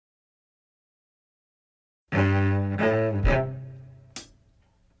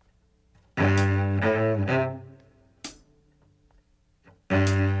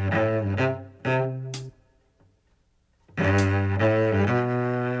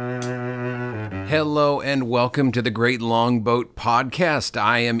Hello and welcome to the Great Longboat Podcast.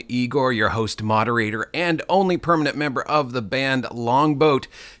 I am Igor, your host, moderator, and only permanent member of the band Longboat.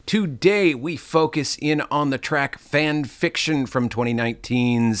 Today we focus in on the track Fan Fiction from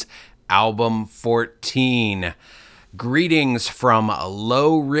 2019's album 14. Greetings from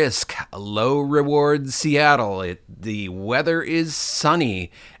low risk, low reward Seattle. The weather is sunny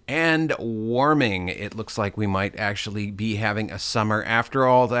and warming. It looks like we might actually be having a summer after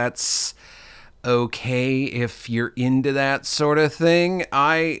all. That's okay if you're into that sort of thing.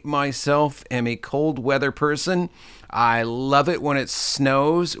 I myself am a cold weather person. I love it when it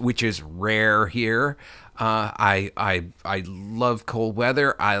snows, which is rare here. I love cold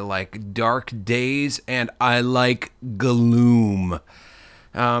weather. I like dark days, and I like gloom.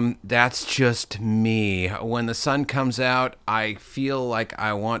 That's just me. When the sun comes out, I feel like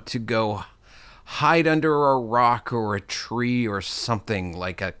I want to go hide under a rock or a tree or something,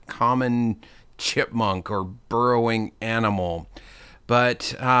 like a common chipmunk or burrowing animal.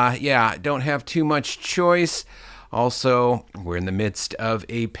 But don't have too much choice. Also, we're in the midst of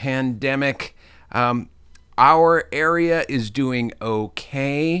a pandemic. Our area is doing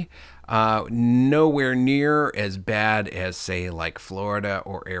okay. Nowhere near as bad as, say, like Florida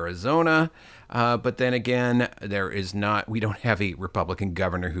or Arizona. But then again, we don't have a Republican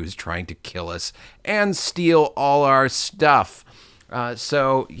governor who's trying to kill us and steal all our stuff.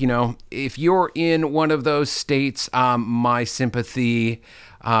 So, if you're in one of those states, my sympathy,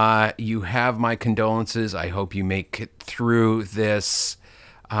 you have my condolences. I hope you make it through this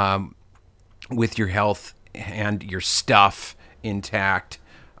with your health and your stuff intact.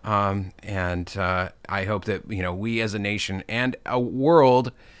 And I hope that, we as a nation and a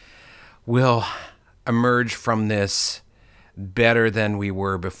world will emerge from this better than we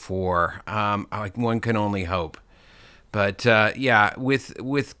were before. One can only hope. But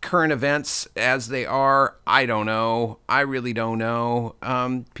with current events as they are, I don't know. I really don't know.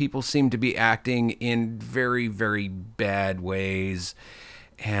 People seem to be acting in very, very bad ways.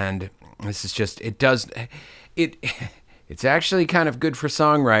 And this is just, it's actually kind of good for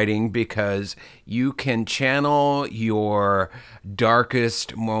songwriting because you can channel your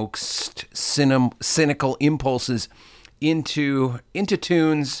darkest, most cynical impulses into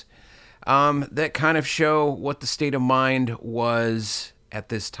tunes that kind of show what the state of mind was at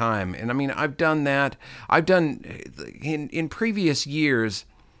this time. And I mean, I've done that. I've done in previous years,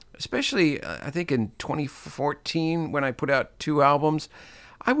 especially I think in 2014 when I put out 2 albums,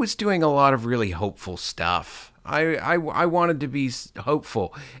 I was doing a lot of really hopeful stuff. I wanted to be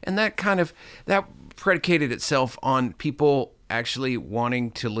hopeful, and that predicated itself on people actually wanting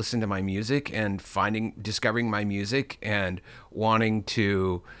to listen to my music and discovering my music and wanting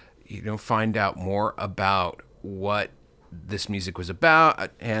to find out more about what this music was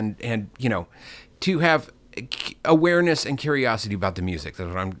about and to have awareness and curiosity about the music. That's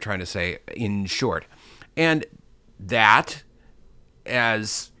what I'm trying to say in short. And that,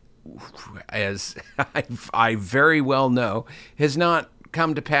 as I very well know, has not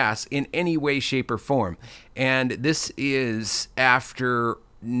come to pass in any way, shape, or form. And this is after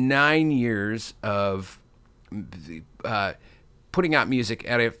 9 years of putting out music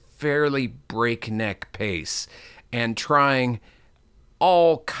at a fairly breakneck pace and trying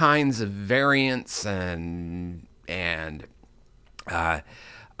all kinds of variants and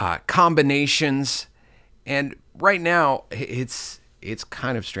combinations. And right now it's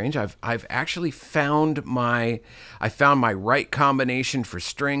kind of strange. I've actually found my right combination for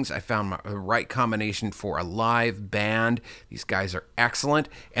strings. I found my right combination for a live band. These guys are excellent,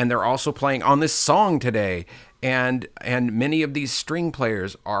 and they're also playing on this song today. And many of these string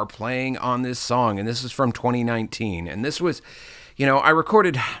players are playing on this song, and this is from 2019. And this was, I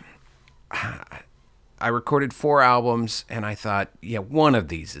recorded 4 albums, and I thought, one of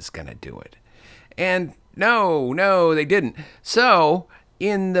these is gonna do it. And no, they didn't. So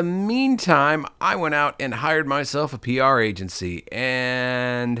in the meantime, I went out and hired myself a PR agency,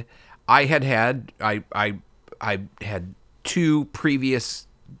 and I had 2 previous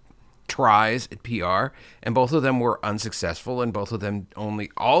tries at PR, and both of them were unsuccessful, and both of them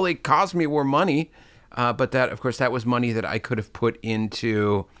all they cost me were money, but that, of course, that was money that I could have put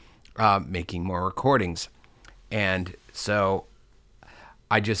into making more recordings. And so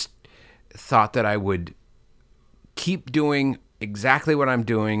I just thought that I would keep doing exactly what I'm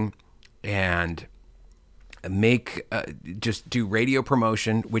doing and just do radio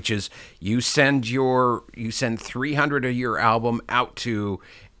promotion, which is you send 300 of your album out to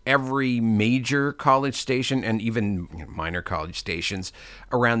every major college station and even minor college stations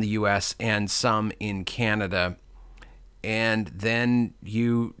around the US and some in Canada. And then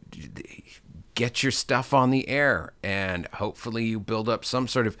you get your stuff on the air, and hopefully you build up some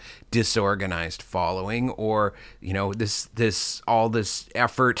sort of disorganized following, or this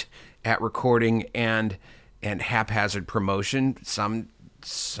effort at recording and haphazard promotion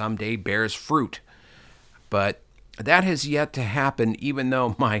someday bears fruit. But that has yet to happen, even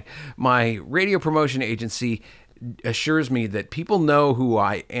though my radio promotion agency assures me that people know who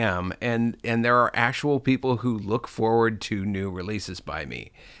I am, and there are actual people who look forward to new releases by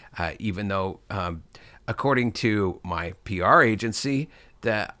me, even though, according to my PR agency,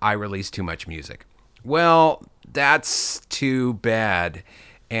 that I release too much music. Well, that's too bad.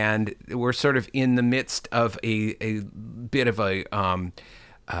 And we're sort of in the midst of a bit of a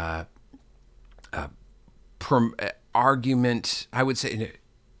argument. I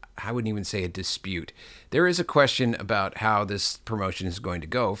wouldn't even say a dispute. There is a question about how this promotion is going to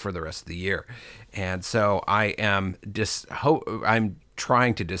go for the rest of the year, and so I'm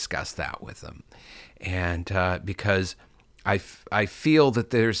trying to discuss that with them, and because I feel that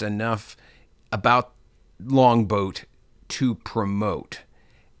there's enough about Longboat to promote,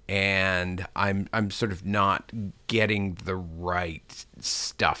 and I'm sort of not getting the right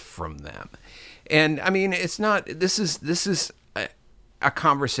stuff from them. And I mean, it's not. This is a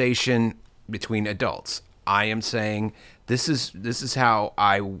conversation between adults. I am saying this is how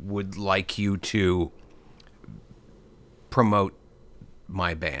I would like you to promote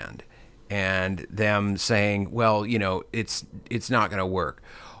my band, and them saying, well, it's not going to work,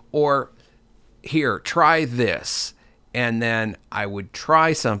 or here, try this. And then I would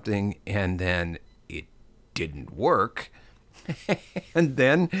try something, and then it didn't work. and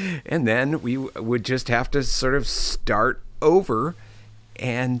then we would just have to sort of start over,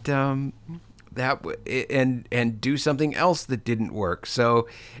 and and do something else that didn't work. So,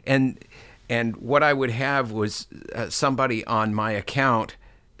 and what I would have was somebody on my account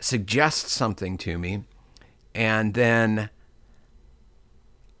suggest something to me, and then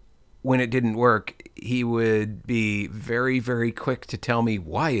when it didn't work, he would be very, very quick to tell me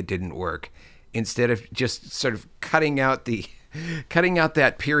why it didn't work, instead of just sort of cutting out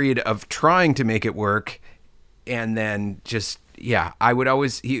that period of trying to make it work, and then just he would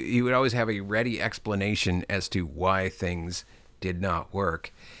always have a ready explanation as to why things did not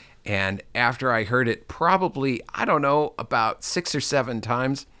work. And after I heard it probably, I don't know, about 6 or 7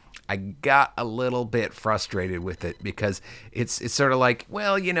 times, I got a little bit frustrated with it, because it's sort of like,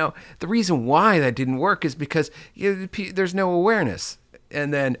 well, the reason why that didn't work is because there's no awareness.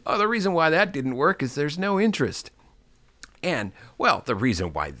 And then, the reason why that didn't work is there's no interest. And, well, the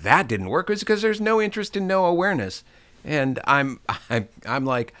reason why that didn't work is because there's no interest and no awareness. And I'm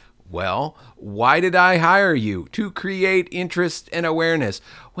like, well, why did I hire you? To create interest and awareness.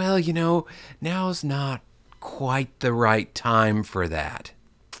 Well, now's not quite the right time for that.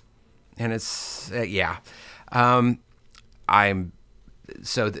 And it's, this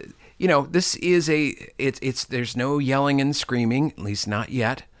is it's there's no yelling and screaming, at least not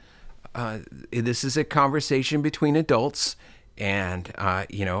yet. This is a conversation between adults, and, I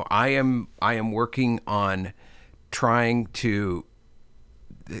am working on trying to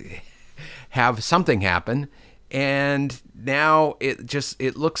have something happen. And now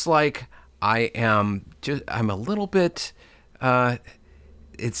it looks like I'm a little bit,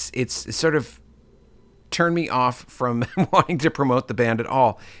 it's sort of turned me off from wanting to promote the band at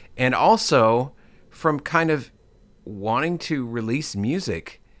all, and also from kind of wanting to release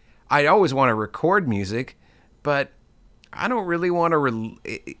music. I always want to record music, but I don't really want to.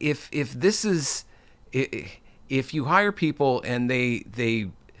 If you hire people and the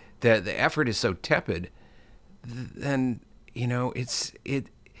effort is so tepid, then it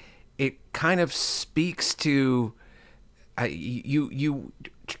kind of speaks to. You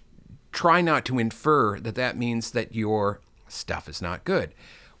try not to infer that means that your stuff is not good.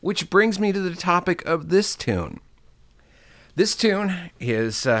 Which brings me to the topic of this tune. This tune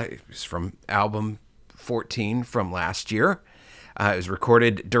is from album 14 from last year. It was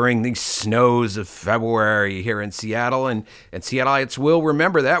recorded during the snows of February here in Seattle. And Seattleites will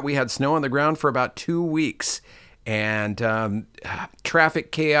remember that. We had snow on the ground for about 2 weeks. And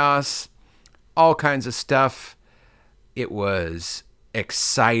traffic chaos, all kinds of stuff. It was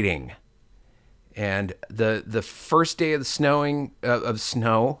exciting. And the first day of the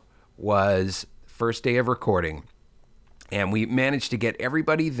snow was first day of recording, and we managed to get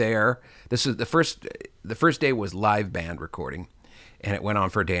everybody there. This was the first day was live band recording, and it went on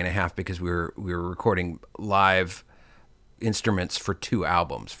for a day and a half because we were recording live instruments for 2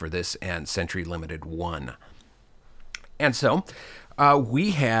 albums, for this and Century Limited 1. And so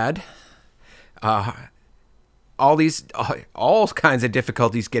we had all kinds of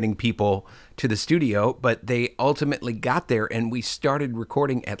difficulties getting people to the studio, but they ultimately got there, and we started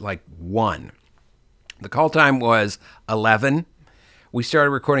recording at like 1. The call time was 11. We started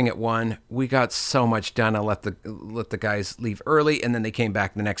recording at 1. We got so much done. I let the guys leave early, and then they came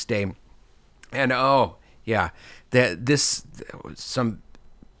back the next day. And oh yeah, they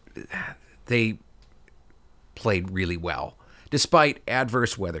played really well despite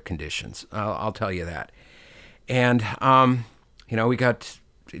adverse weather conditions. I'll tell you that. And we got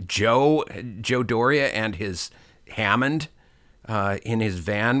Joe Doria and his Hammond in his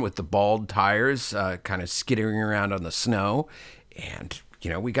van with the bald tires, kind of skittering around on the snow. And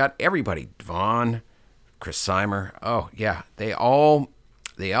we got everybody. Vaughn, Chris Seimer. Oh yeah, they all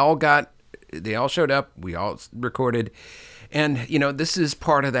showed up. We all recorded. And, this is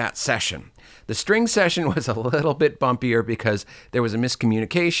part of that session. The string session was a little bit bumpier because there was a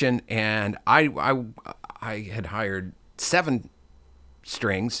miscommunication, and I had hired 7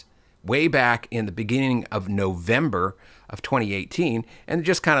 strings way back in the beginning of November of 2018 and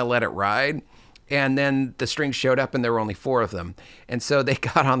just kind of let it ride. And then the strings showed up, and there were only 4 of them. And so they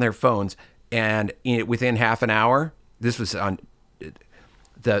got on their phones, and within half an hour, this was on...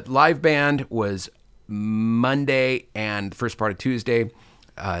 The live band was Monday and the first part of Tuesday.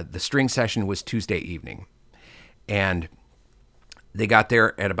 The string session was Tuesday evening. And they got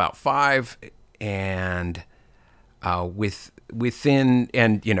there at about 5, and we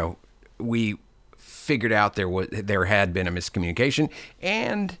figured out there had been a miscommunication,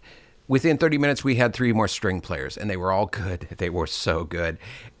 and within 30 minutes we had 3 more string players, and they were all good. They were so good.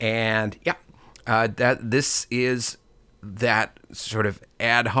 And this is that sort of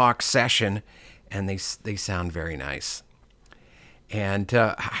ad hoc session, and they sound very nice. And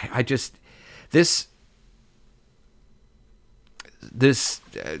I just this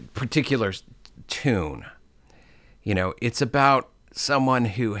particular tune, it's about someone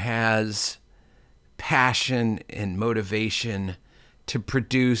who has passion and motivation to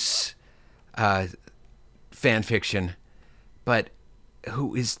produce fan fiction, but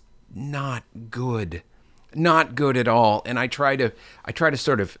who is not good at all. And I try to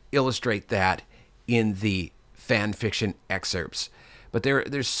sort of illustrate that in the fan fiction excerpts, but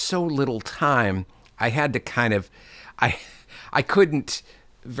there's so little time. I had to kind of, I couldn't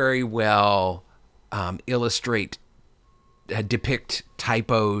very well depict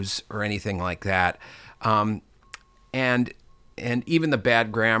typos or anything like that. And even the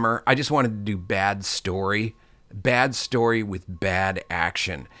bad grammar, I just wanted to do bad story with bad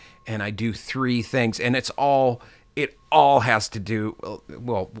action. And I do 3 things, and it all has to do,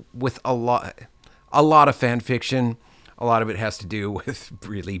 well, with a lot of fan fiction. A lot of it has to do with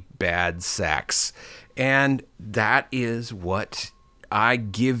really bad sex. And that is what I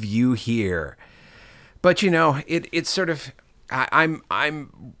give you here. But it's sort of, I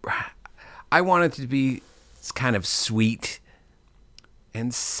want it to be kind of sweet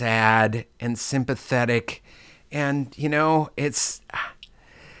and sad and sympathetic. And, it's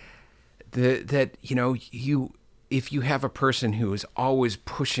if you have a person who is always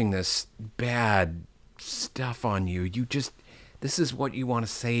pushing this bad stuff on you, this is what you want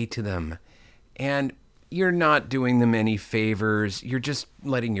to say to them. And you're not doing them any favors. You're just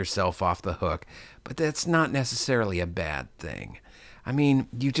letting yourself off the hook. But that's not necessarily a bad thing. I mean,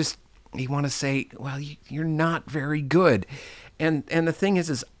 you want to say, well, you're not very good. And the thing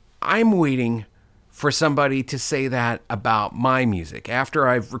is I'm waiting for somebody to say that about my music. After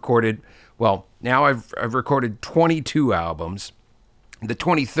I've recorded, now I've recorded 22 albums. The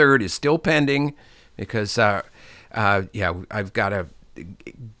 23rd is still pending because, I've got to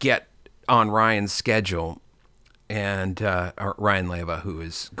get on Ryan's schedule. And Ryan Leva, who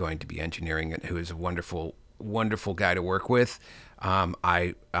is going to be engineering it, who is a wonderful, wonderful guy to work with.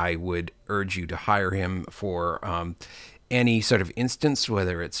 I would urge you to hire him for any sort of instance,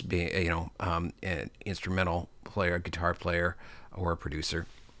 whether it's an instrumental player, guitar player, or a producer.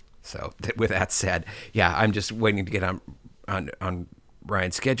 So with that said, I'm just waiting to get on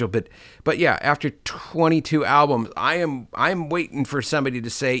Ryan's schedule. But yeah, after 22 albums, I'm waiting for somebody to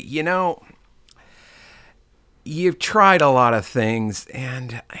say, you've tried a lot of things,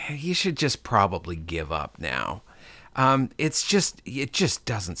 and you should just probably give up now. It just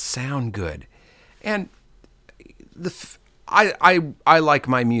doesn't sound good. And I like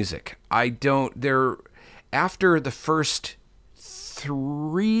my music. After the first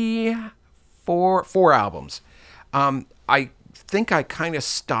 4 albums, I think I kind of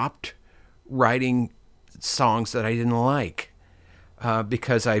stopped writing songs that I didn't like.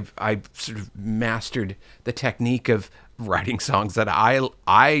 Because I've sort of mastered the technique of writing songs that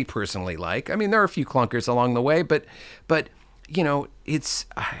I personally like. I mean, there are a few clunkers along the way, but it's,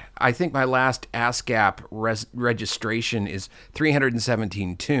 I think my last ASCAP registration is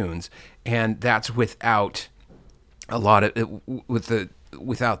 317 tunes, and that's without a lot of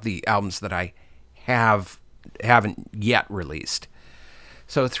without the albums that I haven't yet released.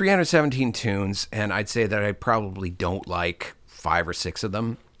 So 317 tunes, and I'd say that I probably don't like 5 or 6 of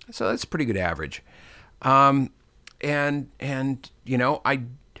them. So that's a pretty good average. And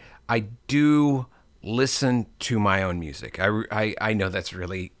I do listen to my own music. I know that's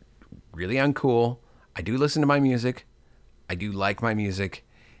really, really uncool. I do listen to my music. I do like my music,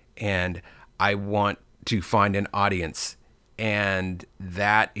 and I want to find an audience. And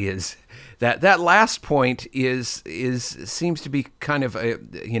that is that last point is seems to be kind of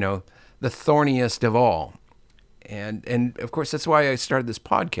the thorniest of all. And of course that's why I started this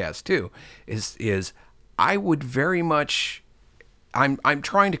podcast too. Is I would very much I'm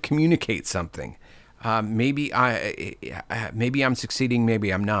trying to communicate something. Maybe I'm succeeding,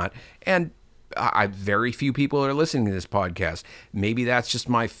 maybe I'm not. And very few people are listening to this podcast. Maybe that's just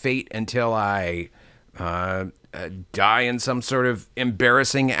my fate until I die in some sort of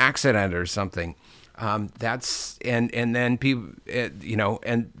embarrassing accident or something. That's and then people,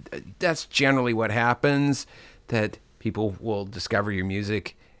 and that's generally what happens. That people will discover your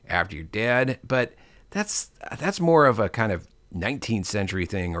music after you're dead. But that's more of a kind of 19th century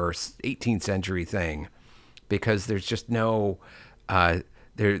thing or 18th century thing, because there's just no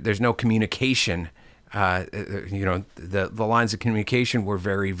there's no communication. The lines of communication were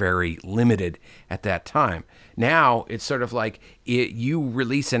very, very limited at that time. Now it's sort of like you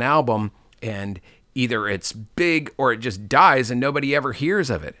release an album and either it's big or it just dies and nobody ever hears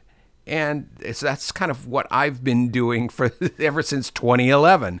of it. And that's kind of what I've been doing for ever since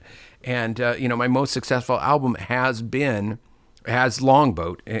 2011. And my most successful album has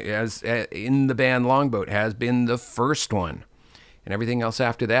Longboat, as in the band Longboat, has been the first one. And everything else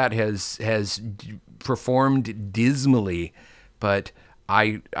after that has performed dismally, but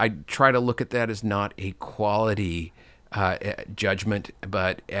I try to look at that as not a quality judgment,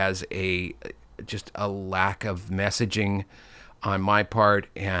 but as just a lack of messaging on my part,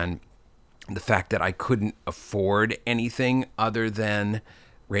 and the fact that I couldn't afford anything other than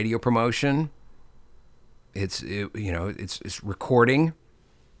radio promotion. It's recording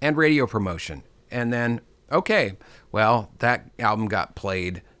and radio promotion, and then. Okay, well, that album got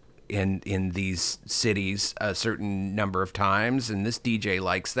played in these cities a certain number of times, and this DJ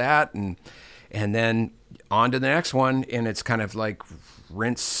likes that, and then on to the next one, and it's kind of like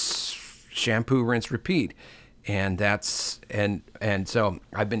shampoo, rinse, repeat, and that's and so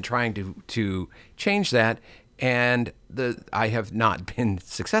I've been trying to change that, and I have not been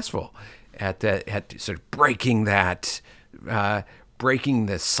successful at sort of breaking the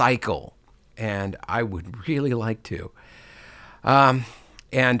cycle. And I would really like to.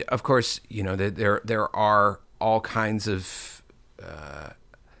 And of course, there are all kinds of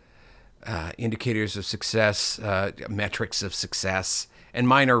indicators of success, metrics of success, and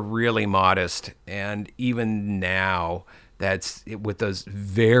mine are really modest. And even now, with those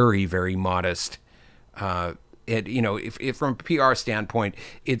very, very modest. If from a PR standpoint,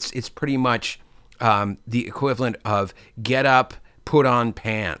 it's pretty much the equivalent of get up, put on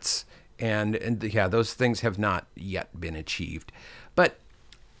pants. And those things have not yet been achieved. But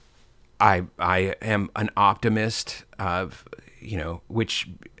I am an optimist, which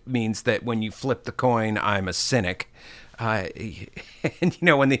means that when you flip the coin, I'm a cynic. And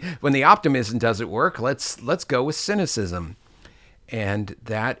when the optimism doesn't work, let's go with cynicism. And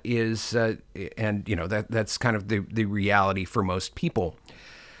that is, that's kind of the reality for most people.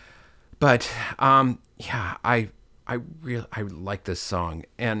 But I like this song,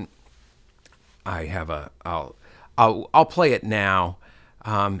 and I have I'll play it now,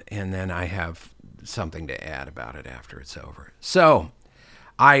 and then I have something to add about it after it's over. So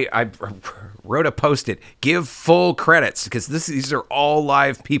I wrote a post-it, give full credits, because these are all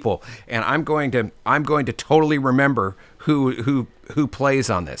live people, and I'm going to totally remember who plays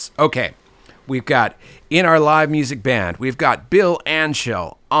on this. Okay, we've got in our live music band, we've got Bill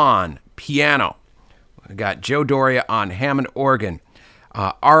Anshell on piano, we've got Joe Doria on Hammond organ.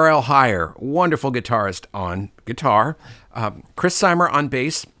 R.L. Heyer, wonderful guitarist, on guitar. Chris Seimer on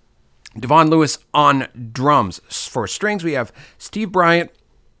bass. Devon Lewis on drums. For strings, we have Steve Bryant,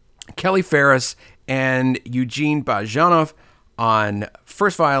 Kelly Ferris, and Eugene Bajanov on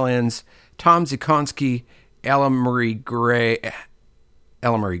first violins. Tom Zikonski, Ella Marie Gray,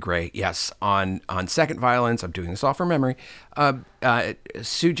 Ella Marie Gray, yes. On second violins, I'm doing this all from memory.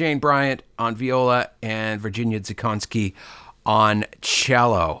 Sue Jane Bryant on viola and Virginia Zikonsky on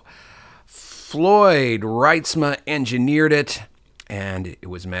cello. Floyd Reitzma engineered it, and it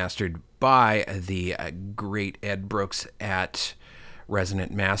was mastered by the great Ed Brooks at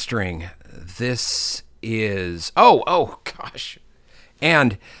Resonant Mastering. This is... Oh, gosh.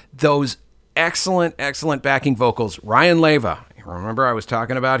 And those excellent backing vocals. Ryan Leva. Remember I was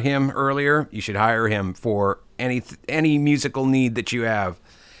talking about him earlier? You should hire him for any musical need that you have.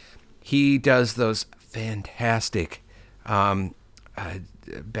 He does those fantastic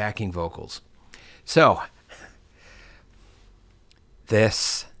backing vocals. So,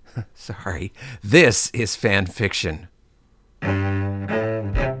 this is fan fiction.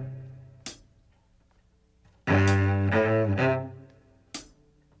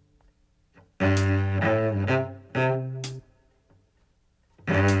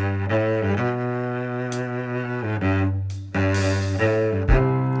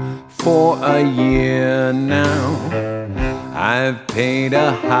 For a year now, I've paid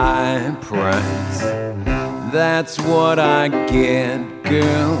a high price. That's what I get,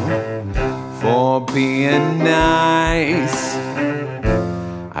 girl, for being nice.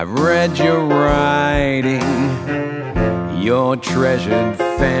 I've read your writing, your treasured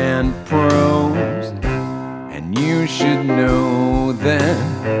fan prose, and you should know that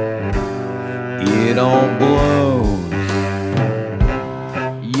it all blows.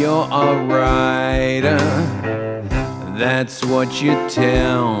 You're a writer, that's what you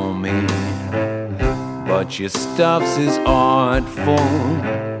tell me, but your stuff's as artful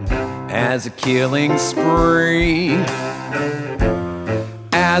as a killing spree.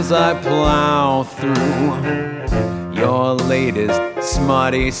 As I plow through your latest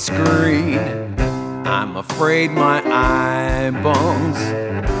smutty screed, I'm afraid my eyeballs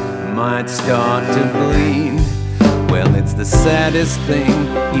might start to bleed. Well, it's the saddest thing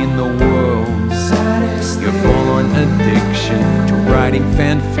in the world. Your full-on addiction to writing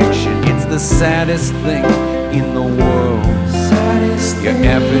fan fiction. It's the saddest thing in the world. Your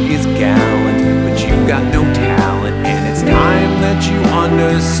effort is gallant, but you've got no talent. And it's time that you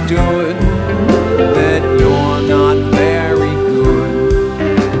understood that you're not very good.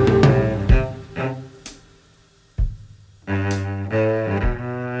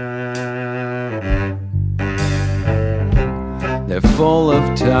 They're full of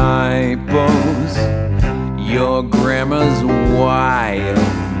typos, your grammar's wild,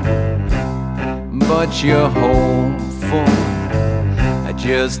 but you're hopeful,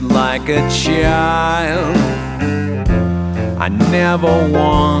 just like a child. I never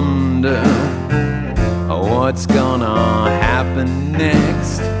wonder what's gonna happen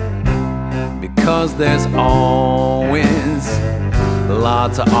next, because there's always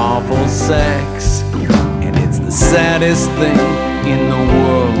lots of awful sex. It's the saddest thing in the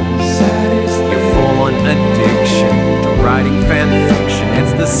world. Your full-on addiction to writing fan fiction.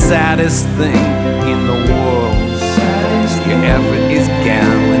 It's the saddest thing in the world. Your effort is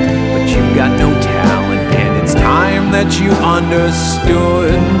gallant, but you've got no talent. And it's time that you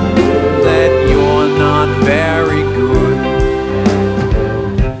understood that you're not very good.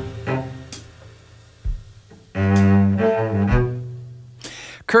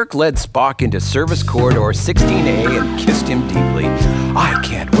 Kirk led Spock into Service Corridor 16A and kissed him deeply. I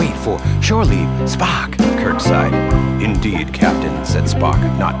can't wait for shore leave, Spock, Kirk sighed. Indeed, Captain, said Spock,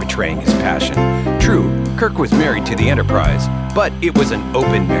 not betraying his passion. True, Kirk was married to the Enterprise, but it was an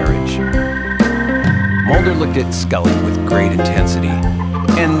open marriage. Mulder looked at Scully with great intensity,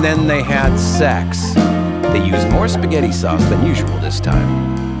 and then they had sex. They used more spaghetti sauce than usual this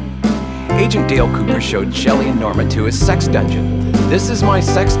time. Agent Dale Cooper showed Shelley and Norma to his sex dungeon. This is my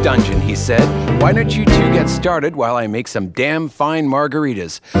sex dungeon, he said. Why don't you two get started while I make some damn fine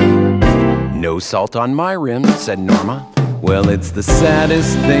margaritas? No salt on my rim, said Norma. Well, it's the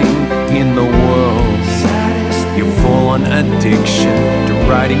saddest thing in the world. Your full-on addiction to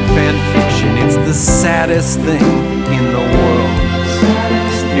writing fan fiction. It's the saddest thing in the world.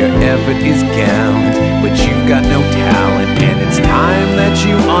 Your effort is gallant, but you've got no talent. And it's time that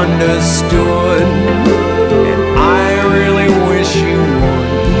you understood, and I really wish you would.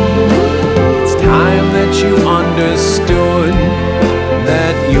 It's time that you understood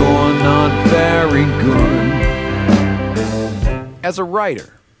that you're not very good. As a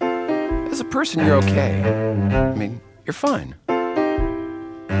writer, as a person, you're okay. I mean, you're fine.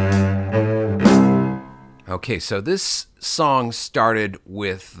 Okay, so this song started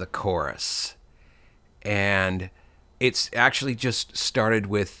with the chorus, and it's actually just started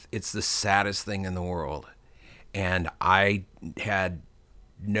with, it's the saddest thing in the world. And I had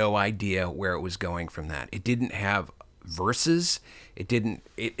no idea where it was going from that. It didn't have verses.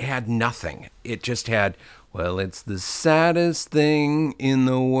 It had nothing. It just had, well, it's the saddest thing in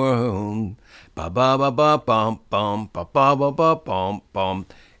the world. Ba ba ba ba bum bum ba ba ba ba bum bum.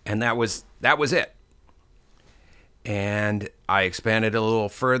 And that was it. And I expanded a little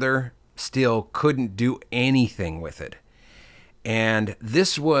further, still couldn't do anything with it. And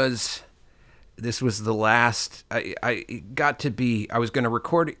this was the last, I was going to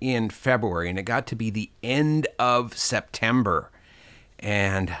record in February, and it got to be the end of September.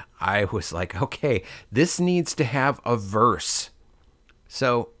 And I was like, okay, this needs to have a verse.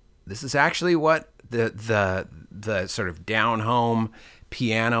 So this is actually what the sort of down home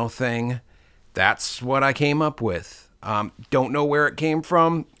piano thing, that's what I came up with. Don't know where it came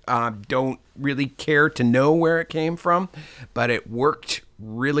from. Don't really care to know where it came from, but it worked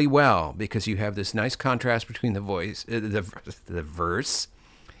really well because you have this nice contrast between the verse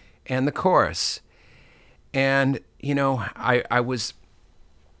and the chorus. And, I was,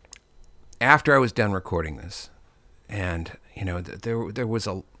 after I was done recording this, and, there was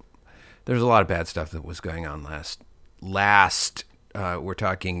a lot of bad stuff that was going on last, we're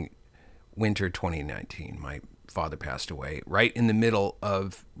talking winter 2019. My father passed away right in the middle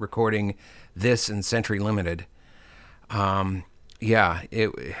of recording this and Century Limited. It's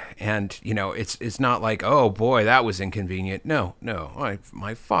not like, oh boy, that was inconvenient. No,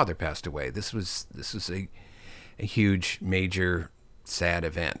 my father passed away. This was a huge, major, sad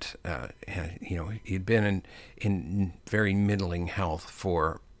event. He'd been in very middling health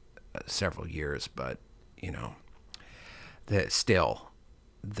for several years, but that still.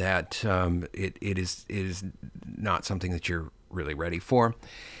 It is not something that you're really ready for.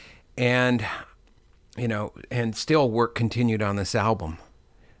 And, and still work continued on this album.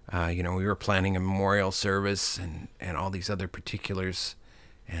 We were planning a memorial service and all these other particulars,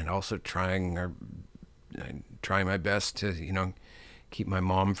 and also trying my best to, keep my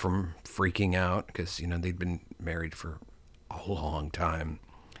mom from freaking out because, they'd been married for a long time.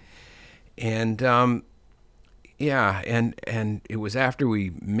 And, and it was after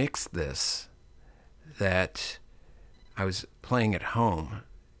we mixed this that I was playing at home,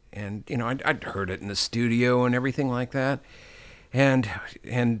 and I'd heard it in the studio and everything like that, and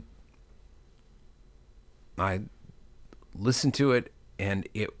I listened to it, and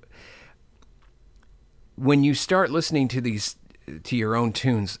when you start listening to your own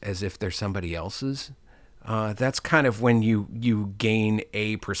tunes as if they're somebody else's. That's kind of when you gain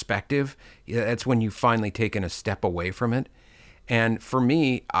a perspective. That's when you've finally taken a step away from it. And for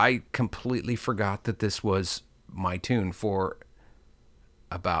me, I completely forgot that this was my tune for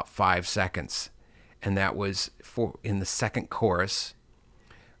about 5 seconds. And that was in the second chorus,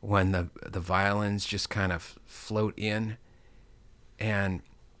 when the violins just kind of float in. And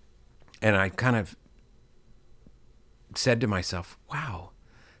I kind of said to myself, wow,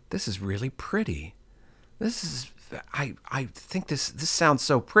 this is really pretty. I think this sounds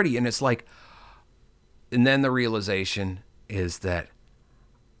so pretty. And it's like, and then the realization is that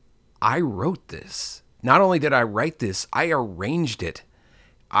I wrote this. Not only did I write this, I arranged it.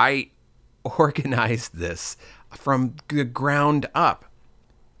 I organized this from the ground up.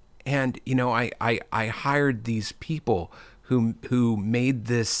 And, I hired these people who made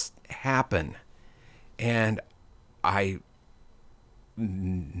this happen. And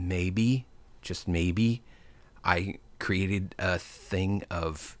just maybe, I created a thing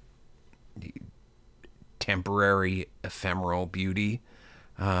of temporary, ephemeral beauty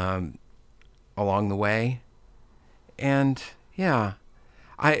along the way. And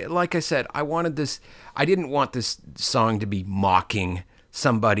like I said, I didn't want this song to be mocking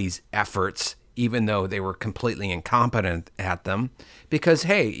somebody's efforts, even though they were completely incompetent at them. Because,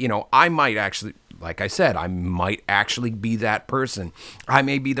 hey, I might actually, like I said, I might actually be that person. I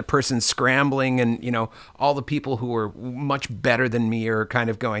may be the person scrambling, and, all the people who are much better than me are kind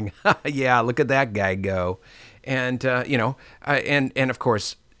of going, yeah, look at that guy go. And, and of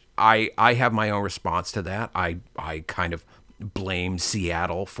course, I have my own response to that. I kind of blame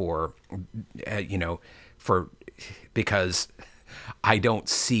Seattle because I don't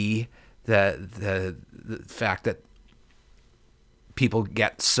see the fact that people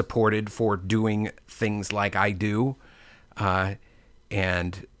get supported for doing things like I do, and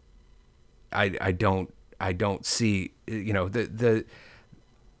I don't see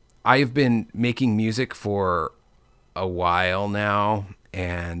I have been making music for a while now,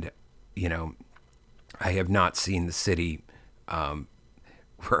 and I have not seen the city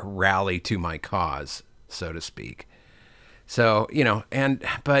rally to my cause, so to speak. So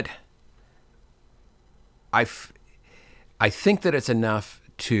but I think that it's enough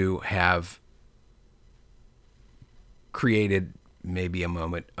to have created maybe a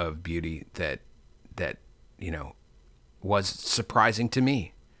moment of beauty that was surprising to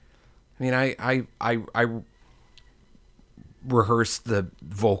me. I mean, I rehearsed the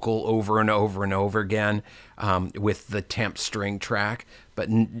vocal over and over and over again with the temp string track, but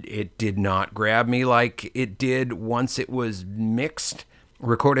it did not grab me like it did once it was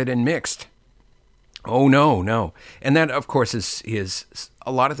recorded and mixed. Oh, no. And that, of course, is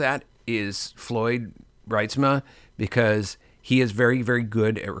a lot of that is Floyd Reitzma, because he is very, very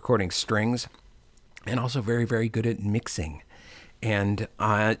good at recording strings and also very, very good at mixing. And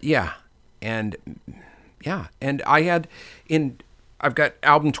And I've got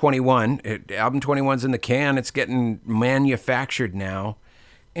album 21. Album 21's in the can. It's getting manufactured now.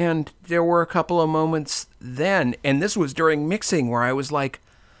 And there were a couple of moments then, and this was during mixing, where I was like,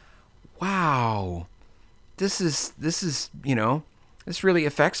 wow, this really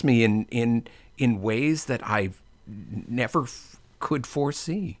affects me in ways that I never could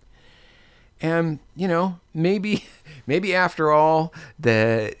foresee. And, maybe after all,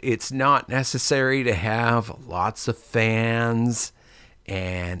 that it's not necessary to have lots of fans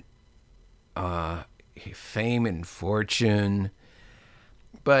and fame and fortune.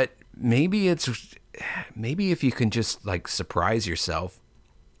 But maybe if you can just like surprise yourself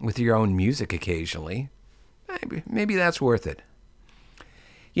with your own music occasionally, maybe that's worth it.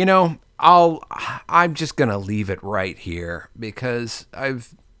 I'm just gonna leave it right here, because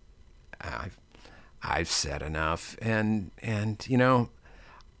I've said enough, and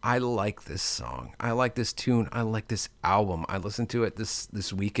I like this song. I like this tune. I like this album. I listened to it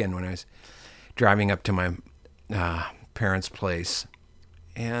this weekend when I was driving up to my parents' place,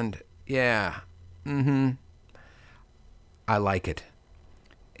 and I like it,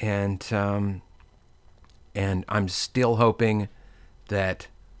 and I'm still hoping that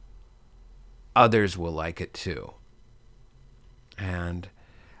others will like it too. And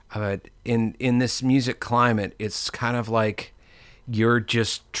in this music climate, it's kind of like you're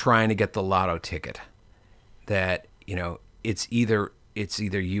just trying to get the lotto ticket. That it's either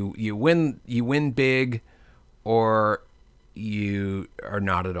you win big, or you are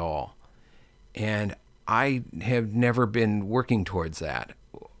not at all. And I have never been working towards that.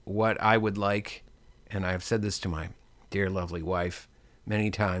 What I would like, and I've said this to my dear lovely wife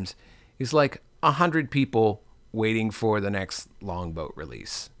many times, is like 100 people waiting for the next Longboat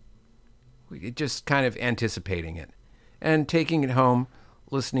release. Just kind of anticipating it and taking it home,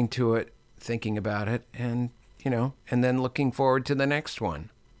 listening to it, thinking about it, and then looking forward to the next one.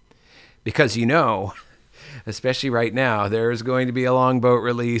 Because especially right now, there's going to be a Longboat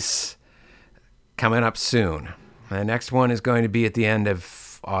release coming up soon. The next one is going to be at the end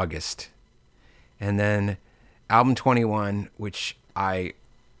of August. And then album 21, which I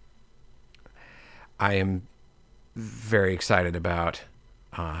am very excited about.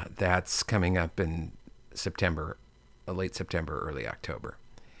 That's coming up in September, late September, early October.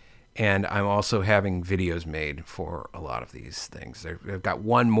 And I'm also having videos made for a lot of these things. I've got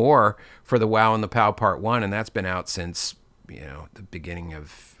one more for the Wow and the Pow Part 1, and that's been out since, the beginning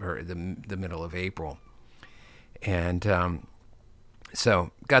of, or the middle of April. And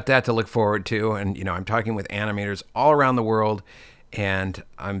so got that to look forward to. And, I'm talking with animators all around the world, and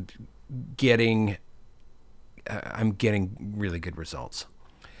I'm getting really good results.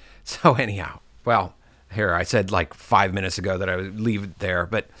 So anyhow, well, here, I said like 5 minutes ago that I would leave it there,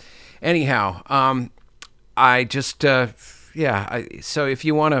 but anyhow, I just, so if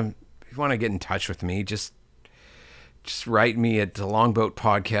you want to get in touch with me, just write me at the Longboat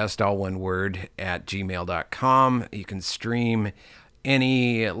Podcast, all one word, at gmail.com. You can stream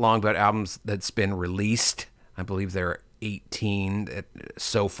any Longboat albums that's been released. I believe there are 18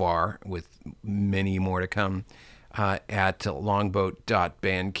 so far, with many more to come, at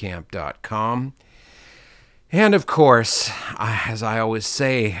longboat.bandcamp.com. And of course, as I always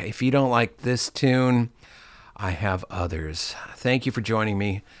say, if you don't like this tune, I have others. Thank you for joining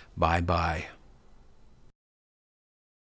me. Bye-bye.